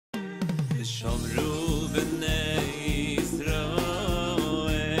So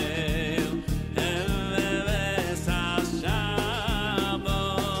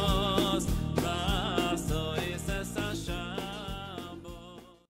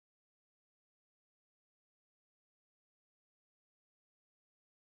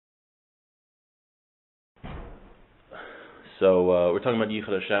we're talking about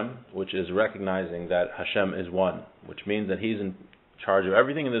Yichud Hashem, which is recognizing that Hashem is one, which means that He's in charge of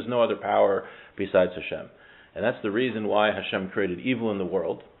everything and there's no other power besides Hashem. And that's the reason why Hashem created evil in the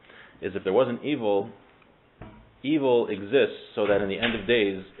world, is if there wasn't evil, evil exists so that in the end of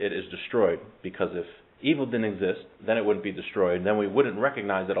days it is destroyed. Because if evil didn't exist, then it wouldn't be destroyed, then we wouldn't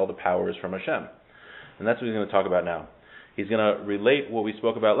recognize that all the power is from Hashem. And that's what he's going to talk about now. He's going to relate what we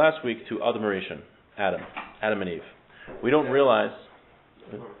spoke about last week to Adam Rishon, Adam and Eve. We don't realize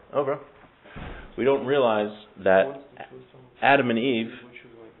that Adam and Eve,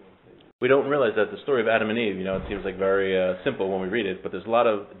 we don't realize that the story of Adam and Eve, it seems like very simple when we read it, but there's a lot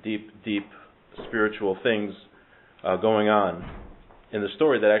of deep spiritual things going on in the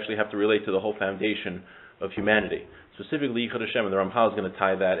story that actually have to relate to the whole foundation of humanity. Specifically, Yichud Hashem, and the Ramchal is going to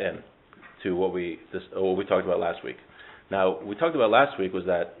tie that in to what we talked about last week. Now, what we talked about last week was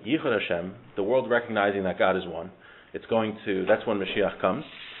that Yichud Hashem, the world recognizing that God is one, that's when Mashiach comes,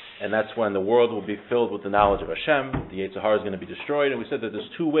 and that's when the world will be filled with the knowledge of Hashem, the Yetzer Hara is going to be destroyed, and we said that there's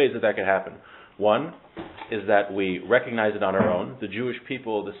two ways that could happen. One is that we recognize it on our own. The Jewish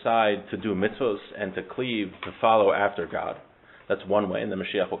people decide to do mitzvahs and to cleave, to follow after God. That's one way, and the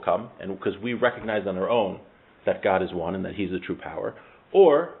Mashiach will come, and because we recognize on our own that God is one and that He's the true power.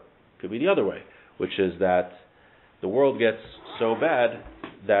 Or, it could be the other way, which is that the world gets so bad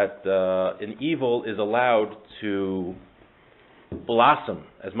that an evil is allowed to blossom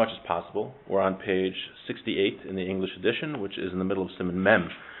as much as possible. We're on page 68 in the English edition, which is in the middle of Siman Mem,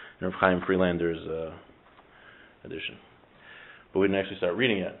 in Rav Chaim Freelander's edition. But we didn't actually start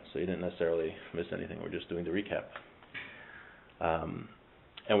reading yet, so you didn't necessarily miss anything. We're just doing the recap. And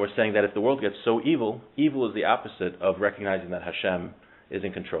we're saying that if the world gets so evil, evil is the opposite of recognizing that Hashem is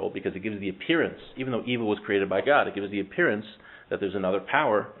in control, because it gives the appearance, even though evil was created by God, it gives the appearance that there's another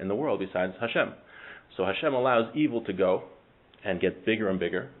power in the world besides Hashem. So Hashem allows evil to go and get bigger and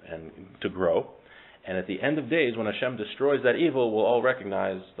bigger and to grow. And at the end of days, when Hashem destroys that evil, we'll all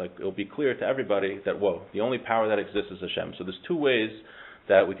recognize, it'll be clear to everybody that, the only power that exists is Hashem. So there's two ways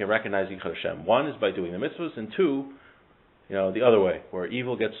that we can recognize Yichud Hashem. One is by doing the mitzvahs, and two, the other way, where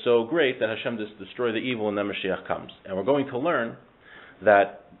evil gets so great that Hashem destroys the evil and then Mashiach comes. And we're going to learn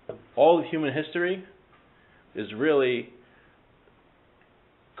that all of human history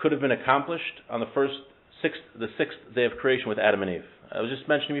could have been accomplished on the sixth day of creation with Adam and Eve. I was just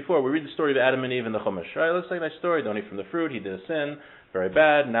mentioning before, we read the story of Adam and Eve in the Chumash. Right? It looks like a nice story. Don't eat from the fruit. He did a sin. Very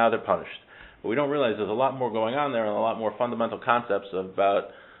bad. Now they're punished. But we don't realize there's a lot more going on there and a lot more fundamental concepts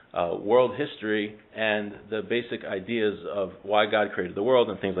about world history and the basic ideas of why God created the world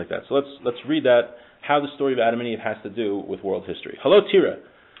and things like that. So let's read that, how the story of Adam and Eve has to do with world history. Hello, Tira.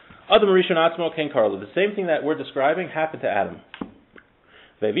 Adam Rishon Atzmo Ken Karla. The same thing that we're describing happened to Adam.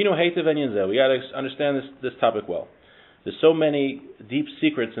 We got to understand this topic well. There's so many deep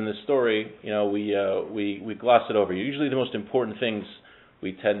secrets in this story. We gloss it over. Usually, the most important things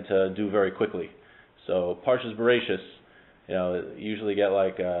we tend to do very quickly. So, Parshas Bereshis, usually get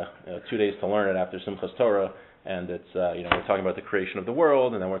 2 days to learn it after Simchas Torah, and it's we're talking about the creation of the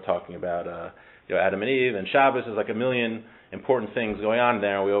world, and then we're talking about Adam and Eve, and Shabbos is a million important things going on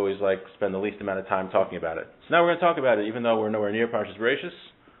there, and we always spend the least amount of time talking about it. So now we're going to talk about it, even though we're nowhere near Parshas Bereshis.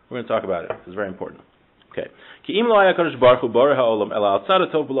 We're going to talk about it. It's very important. Okay.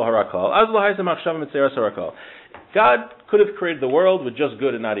 God could have created the world with just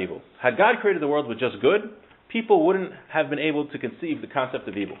good and not evil. Had God created the world with just good, people wouldn't have been able to conceive the concept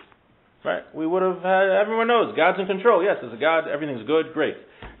of evil. Right? We would have had, everyone knows, God's in control. Yes, there's a God, everything's good, great.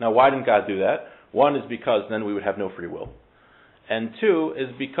 Now, why didn't God do that? One is because then we would have no free will. And two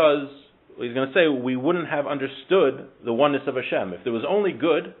is because, he's going to say, we wouldn't have understood the oneness of Hashem. If there was only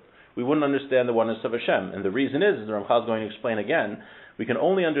good, we wouldn't understand the oneness of Hashem. And the reason is, as the Ramchal is going to explain again, we can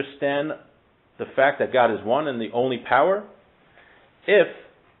only understand the fact that God is one and the only power if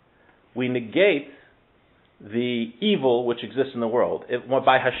we negate the evil which exists in the world.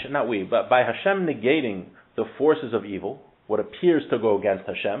 By Hashem negating the forces of evil, what appears to go against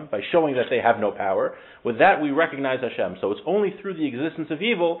Hashem, by showing that they have no power, with that we recognize Hashem. So it's only through the existence of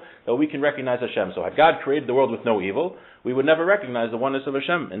evil that we can recognize Hashem. So had God created the world with no evil, we would never recognize the oneness of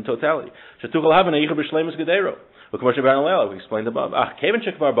Hashem in totality. We explained above.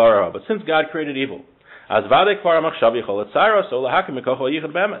 But since God created evil,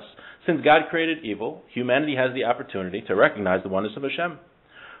 Since God created evil, humanity has the opportunity to recognize the oneness of Hashem.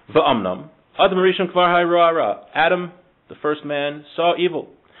 V'amnam, Adam Rishon Kvar Ha'ra. Adam, the first man, saw evil.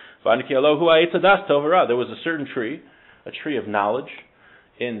 There was a certain tree, a tree of knowledge,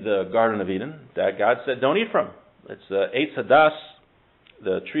 in the Garden of Eden that God said, don't eat from. It's Eitz Hadas,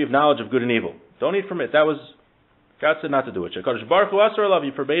 the tree of knowledge of good and evil. Don't eat from it. That was, God said not to do it. HaKadosh Baruch Hu asar alav,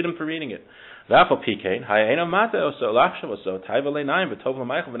 He forbade him from eating it.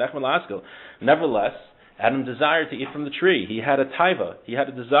 Nevertheless, Adam desired to eat from the tree. He had a taiva, he had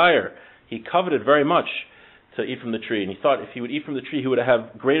a desire. He coveted very much to eat from the tree, and he thought if he would eat from the tree, he would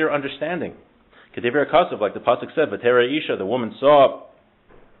have greater understanding. Like the pasuk said, "V'terei isha," the woman saw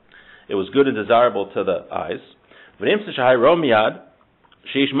it was good and desirable to the eyes. He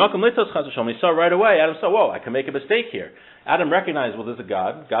saw right away. Adam saw, whoa, I can make a mistake here. Adam recognized, well, there's a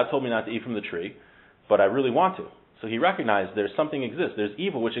God. God told me not to eat from the tree, but I really want to. So he recognized there's something exists. There's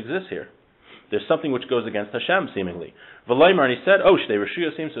evil which exists here. There's something which goes against Hashem, seemingly. And he said, Shtei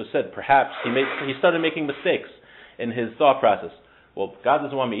Rishuyah seems to have said, perhaps he started making mistakes in his thought process. Well, God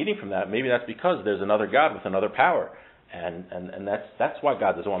doesn't want me eating from that. Maybe that's because there's another God with another power. And that's why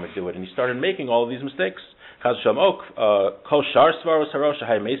God doesn't want me to do it. And he started making all of these mistakes. Or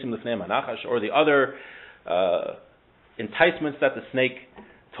the other enticements that the snake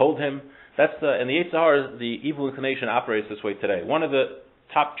told him. And the Yetzer Hara, the evil inclination, operates this way today. One of the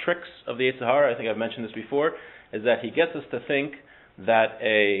top tricks of the Yetzer Hara, I think I've mentioned this before, is that he gets us to think that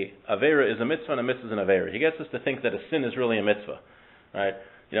a Avera is a mitzvah and a mitzvah is an Avera. He gets us to think that a sin is really a mitzvah. Right?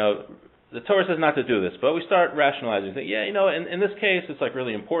 The Torah says not to do this, but we start rationalizing. Think, in this case, it's like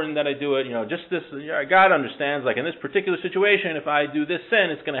really important that I do it. Just this. God understands, like in this particular situation, if I do this sin,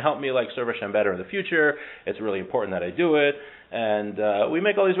 it's going to help me like serve Hashem better in the future. It's really important that I do it, and we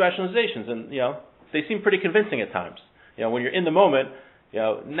make all these rationalizations, and they seem pretty convincing at times. When you're in the moment,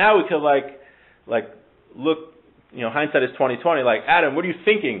 now we could like look. Hindsight is 20/20. Like, Adam, what are you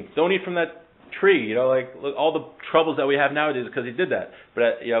thinking? Don't eat from that tree. Look, all the troubles that we have nowadays because he did that.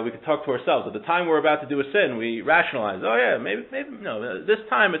 But we could talk to ourselves. At the time we're about to do a sin, we rationalize. Oh yeah, maybe no. This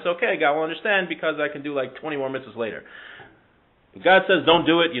time it's okay. God will understand because I can do like 20 more mitzvahs later. If God says don't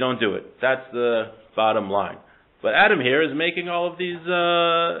do it, you don't do it. That's the bottom line. But Adam here is making all of these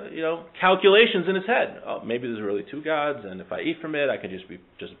calculations in his head. Oh, maybe there's really two gods, and if I eat from it, I can just be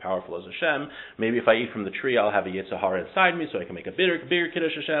just as powerful as Hashem. Maybe if I eat from the tree, I'll have a Yetzer Hara inside me, so I can make a bigger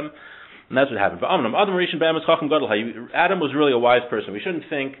Kiddush Hashem. And that's what happened. But Adam was really a wise person. We shouldn't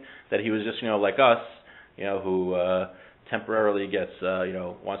think that he was just like us, who temporarily gets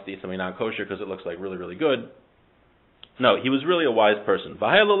wants to eat something non-kosher because it looks like really, really good. No, he was really a wise person.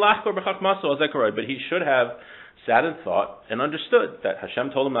 But he should have sat and thought and understood that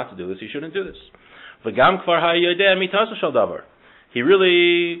Hashem told him not to do this. He shouldn't do this. He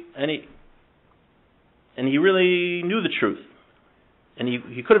really knew the truth. And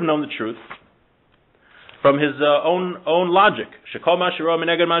he could have known the truth from his own logic.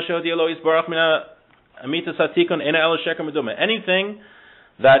 Anything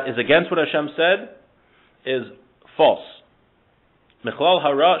that is against what Hashem said is false. And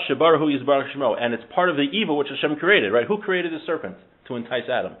it's part of the evil which Hashem created, right? Who created the serpent to entice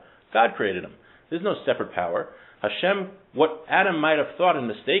Adam? God created him. There's no separate power. Hashem, what Adam might have thought and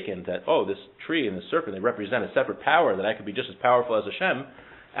mistaken, that, this tree and the serpent, they represent a separate power, that I could be just as powerful as Hashem.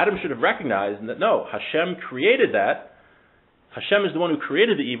 Adam should have recognized that, no, Hashem created that. Hashem is the one who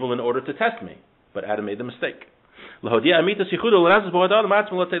created the evil in order to test me. But Adam made the mistake. And there's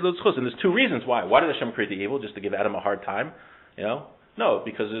two reasons why. Why did Hashem create the evil? Just to give Adam a hard time? No,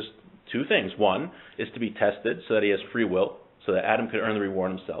 because there's two things. One is to be tested so that he has free will, so that Adam could earn the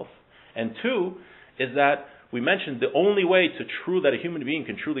reward himself. And two is that we mentioned the only way that a human being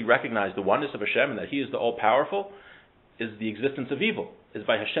can truly recognize the oneness of Hashem and that He is the all-powerful is the existence of evil, is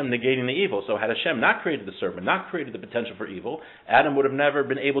by Hashem negating the evil. So had Hashem not created the serpent, not created the potential for evil, Adam would have never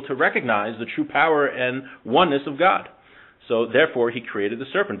been able to recognize the true power and oneness of God. So therefore he created the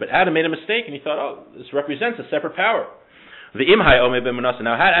serpent. But Adam made a mistake and he thought, this represents a separate power.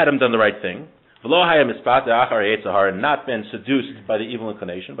 Now had Adam done the right thing, and not been seduced by the evil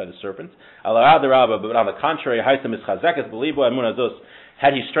inclination, by the serpent, but on the contrary, had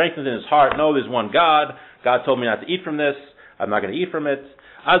he strengthened in his heart, no, there's one God, God told me not to eat from this, I'm not going to eat from it,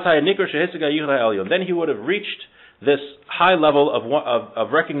 then he would have reached this high level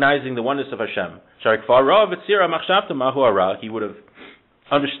of recognizing the oneness of Hashem. He would have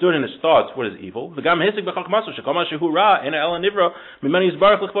understood in his thoughts what is evil. And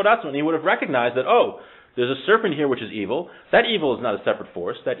he would have recognized that, there's a serpent here which is evil. That evil is not a separate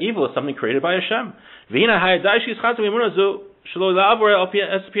force. That evil is something created by Hashem.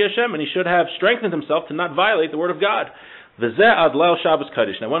 and he should have strengthened himself to not violate the word of God.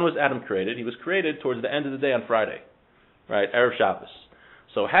 Now, when was Adam created? He was created towards the end of the day on Friday, right? Erev Shabbos.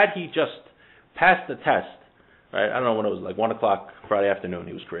 So had he just passed the test, right? I don't know when it was, like 1 o'clock Friday afternoon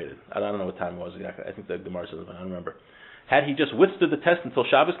he was created. I don't know what time it was exactly. I think the Gemara says, I don't remember. Had he just withstood the test until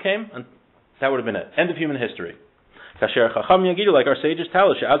Shabbos came, that would have been it. End of human history. Like our sages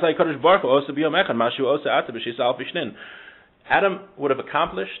tell us, Adam would have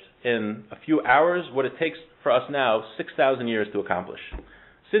accomplished in a few hours what it takes for us now 6,000 years to accomplish.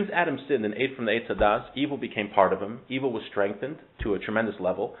 Since Adam sinned and ate from the Eitz Daas, evil became part of him. Evil was strengthened to a tremendous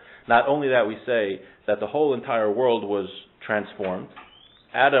level. Not only that, we say that the whole entire world was transformed.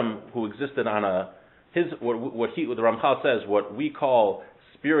 Adam, who existed on the Ramchal says, what we call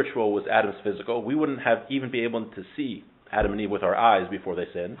spiritual was Adam's physical. We wouldn't have even be able to see Adam and Eve with our eyes before they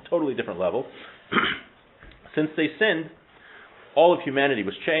sinned. Totally different level. Since they sinned, all of humanity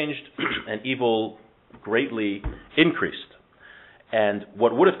was changed, and evil greatly increased. And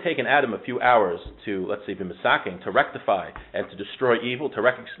what would have taken Adam a few hours to, let's say, be misaking, to rectify and to destroy evil, to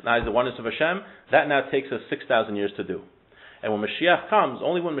recognize the oneness of Hashem, that now takes us 6,000 years to do. And when Mashiach comes,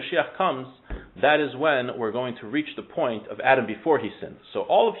 only when Mashiach comes, that is when we're going to reach the point of Adam before he sinned. So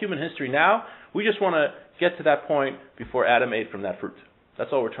all of human history now, we just want to get to that point before Adam ate from that fruit.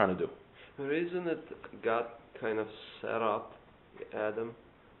 That's all we're trying to do. The reason that God kind of set up Adam,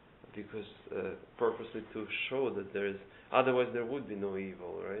 because purposely to show that there is, otherwise there would be no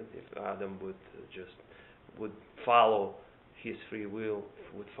evil, right? If Adam would follow his free will,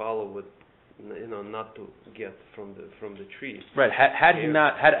 would follow what, not to get from the tree. Right. Had Adam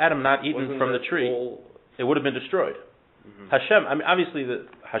not eaten from the tree, it would have been destroyed. Mm-hmm. Hashem. I mean, obviously,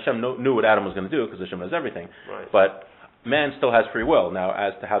 Hashem knew what Adam was going to do because Hashem knows everything. Right. But man still has free will. Now,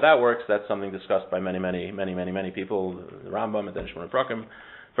 as to how that works, that's something discussed by many people. The Rambam and then Shimon Prakim.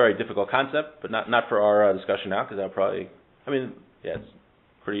 Very difficult concept, but not for our discussion now, because that probably. I mean, yeah, it's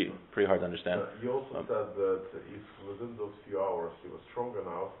pretty hard to understand. You also said that if within those few hours he was strong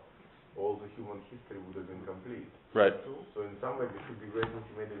enough, all the human history would have been complete. Right. So in some way it should be great if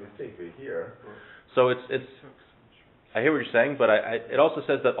you made a mistake here. So it's. I hear what you're saying, but it also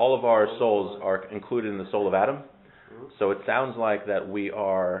says that all of our souls are included in the soul of Adam. So it sounds like that we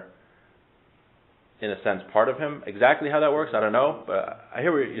are, in a sense, part of him. Exactly how that works, I don't know. But I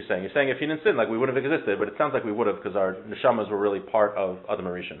hear what you're saying. You're saying if he didn't sin, like we would have existed, but it sounds like we would have because our neshamas were really part of Adam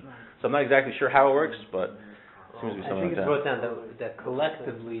Arishan. So I'm not exactly sure how it works, but it seems to be something like that. I think it's brought down that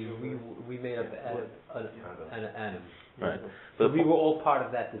collectively we made up an Adam. Right. So we were all part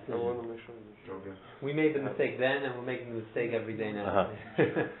of that decision. We made the mistake then, and we're making the mistake every day now. Uh-huh.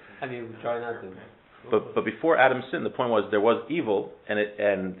 I mean, we try not to. But before Adam sinned, the point was there was evil,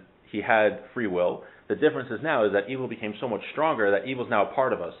 and he had free will. The difference is now is that evil became so much stronger that evil is now a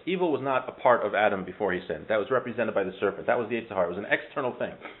part of us. Evil was not a part of Adam before he sinned. That was represented by the serpent. That was the Yetzer Hara. It was an external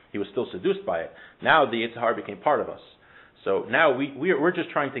thing. He was still seduced by it. Now the Yetzer Hara became part of us. So now we're just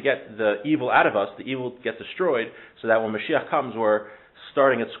trying to get the evil out of us. The evil gets destroyed so that when Mashiach comes, we're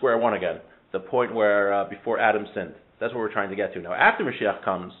starting at square one again. The point where before Adam sinned. That's what we're trying to get to. Now after Mashiach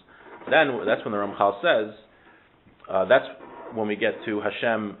comes, then that's when the Ramchal says, that's when we get to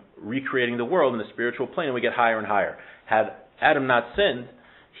Hashem recreating the world in the spiritual plane, and we get higher and higher. Had Adam not sinned,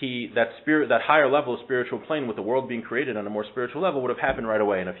 that higher level of spiritual plane with the world being created on a more spiritual level would have happened right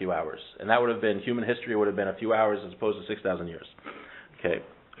away in a few hours. And that would have been, human history would have been a few hours as opposed to 6,000 years. Okay.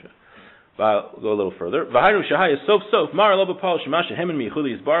 I'll go a little further. And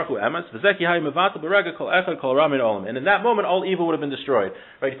in that moment, all evil would have been destroyed.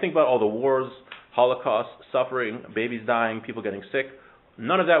 Right? You think about all the wars, Holocaust, suffering, babies dying, people getting sick.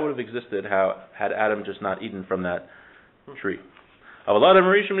 None of that would have existed had Adam just not eaten from that tree. But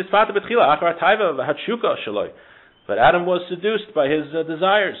Adam was seduced by his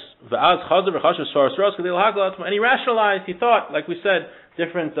desires. And he rationalized, he thought, like we said,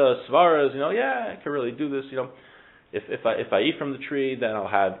 different svaras, I can really do this, if I eat from the tree, then I'll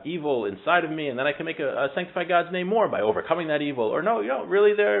have evil inside of me, and then I can sanctify God's name more by overcoming that evil. Or no,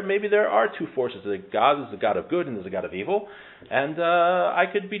 really maybe there are two forces. God is the God of good and there's a God of evil, and I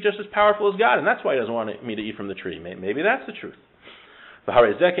could be just as powerful as God, and that's why he doesn't want me to eat from the tree. Maybe that's the truth. This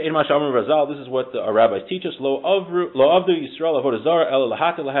is what our rabbis teach us.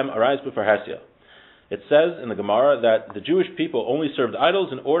 It says in the Gemara that the Jewish people only served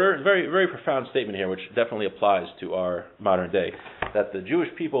idols in order, very, very profound statement here, which definitely applies to our modern day, that the Jewish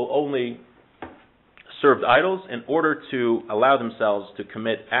people only served idols in order to allow themselves to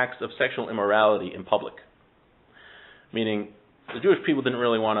commit acts of sexual immorality in public. Meaning, the Jewish people didn't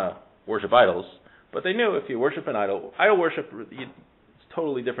really want to worship idols. But they knew if you worship an idol worship it's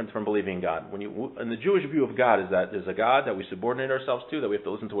totally different from believing in God. And the Jewish view of God is that there's a God that we subordinate ourselves to, that we have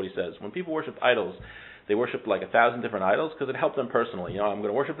to listen to what He says. When people worship idols, they worshiped like 1,000 different idols because it helped them personally. I'm going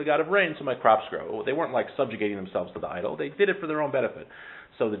to worship the God of rain so my crops grow. They weren't like subjugating themselves to the idol. They did it for their own benefit.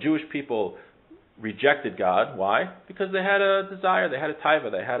 So the Jewish people rejected God. Why? Because they had a desire. They had a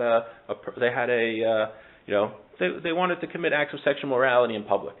taiva. They wanted to commit acts of sexual morality in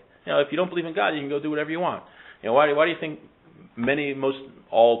public. If you don't believe in God, you can go do whatever you want. Why do you think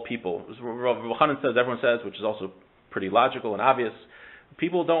all people, everyone says, which is also pretty logical and obvious,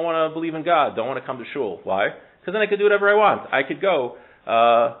 people don't want to believe in God, don't want to come to shul. Why? Because then I could do whatever I want. I could go,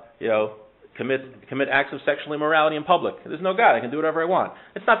 commit acts of sexual immorality in public. There's no God. I can do whatever I want.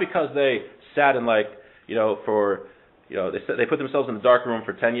 It's not because they sat and they put themselves in the dark room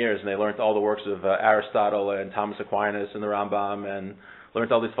for 10 years and they learned all the works of Aristotle and Thomas Aquinas and the Rambam and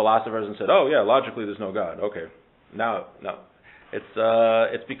learned all these philosophers and said, oh yeah, logically there's no God. Okay. No.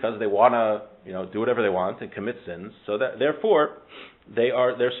 It's because they want to, do whatever they want and commit sins. So that therefore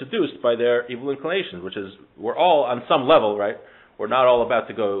they're seduced by their evil inclinations, which is we're all on some level, right? We're not all about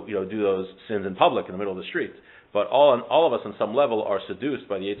to go, do those sins in public in the middle of the street. But all of us on some level are seduced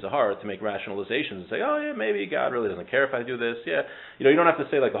by the Yetzer Hara to make rationalizations and say, oh yeah, maybe God really doesn't care if I do this. Yeah, you don't have to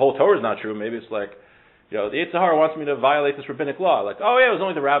say like the whole Torah is not true. Maybe it's like, the Yetzer Hara wants me to violate this rabbinic law. Like, oh yeah, it was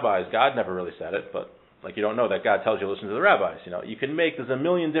only the rabbis. God never really said it, but you don't know that God tells you to listen to the rabbis. You can make, there's a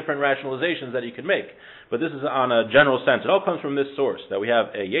million different rationalizations that you can make. But this is on a general sense. It all comes from this source, that we have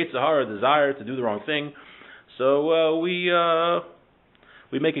a Yetzer Hara desire to do the wrong thing. So we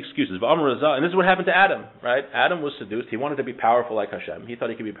make excuses. And this is what happened to Adam, right? Adam was seduced. He wanted to be powerful like Hashem. He thought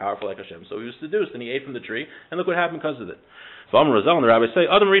he could be powerful like Hashem. So he was seduced and he ate from the tree. And look what happened because of it. And the rabbis say,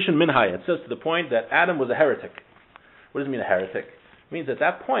 Adam Rishon Min Hayah. It says to the point that Adam was a heretic. What does it mean, a heretic? It means at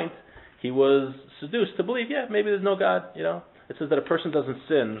that point, he was seduced to believe, maybe there's no God, It says that a person doesn't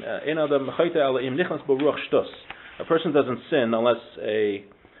sin. A person doesn't sin unless a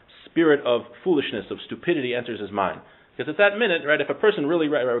spirit of foolishness, of stupidity enters his mind. Because at that minute, right, if a person really,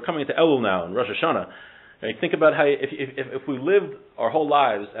 we're coming into Elul now, in Rosh Hashanah, right, think about how, if we lived our whole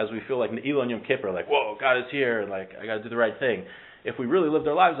lives as we feel like Ne'ilah and Yom Kippur, like, whoa, God is here, like, I got to do the right thing. If we really lived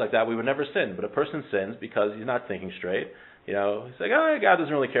our lives like that, we would never sin. But a person sins because he's not thinking straight. He's like, oh, God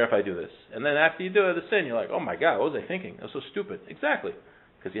doesn't really care if I do this. And then after you do the sin, you're like, oh my God, what was I thinking? I was so stupid. Exactly.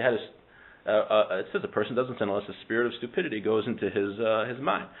 Because you had it says a person doesn't sin unless a spirit of stupidity goes into his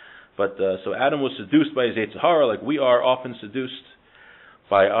mind. But so Adam was seduced by his Yetzer Hara, like we are often seduced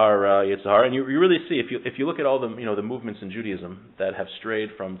by our Yetzer Hara. And you really see, if you look at all the the movements in Judaism that have strayed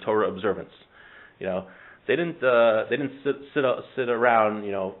from Torah observance, they didn't sit around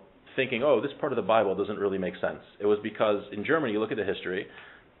thinking, oh, this part of the Bible doesn't really make sense. It was because in Germany, you look at the history,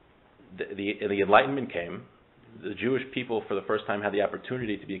 the Enlightenment came. The Jewish people, for the first time, had the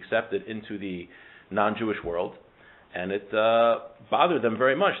opportunity to be accepted into the non-Jewish world, and it bothered them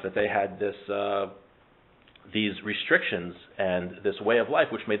very much that they had these restrictions and this way of life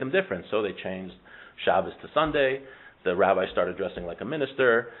which made them different. So they changed Shabbos to Sunday. The rabbis started dressing like a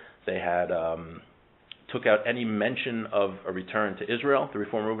minister. They had took out any mention of a return to Israel. The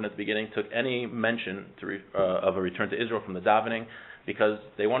Reform movement at the beginning took any mention of a return to Israel from the davening because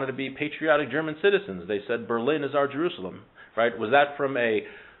they wanted to be patriotic German citizens. They said Berlin is our Jerusalem, right? Was that from a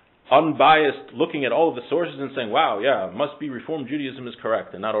unbiased looking at all of the sources and saying, wow, yeah, must be Reform Judaism is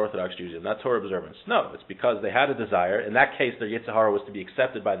correct and not Orthodox Judaism, not Torah observance? No, it's because they had a desire. In that case, their Yetzer Hara was to be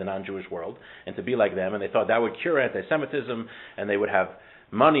accepted by the non-Jewish world and to be like them, and they thought that would cure anti-Semitism and they would have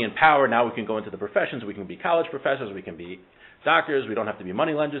money and power. Now we can go into the professions. We can be college professors. We can be doctors. We don't have to be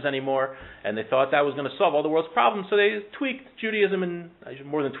money lenders anymore. And they thought that was going to solve all the world's problems. So they tweaked Judaism, and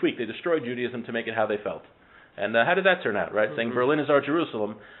more than tweaked, they destroyed Judaism to make it how they felt. And how did that turn out, right? Mm-hmm. Saying Berlin is our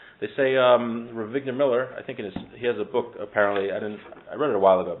Jerusalem. They say, Rav Vigner Miller, I think he has a book, apparently, I read it a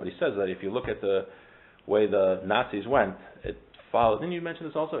while ago, but he says that if you look at the way the Nazis went, it follows, didn't you mention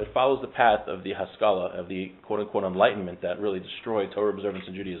this also? It follows the path of the Haskalah, of the quote-unquote enlightenment that really destroyed Torah observance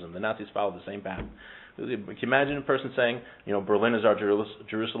in Judaism. The Nazis followed the same path. Can you imagine a person saying, Berlin is our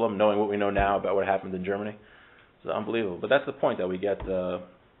Jerusalem, knowing what we know now about what happened in Germany? It's unbelievable. But that's the point, that we get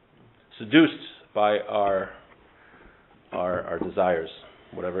seduced by our desires,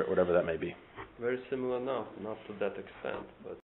 whatever that may be. Very similar now, not to that extent, but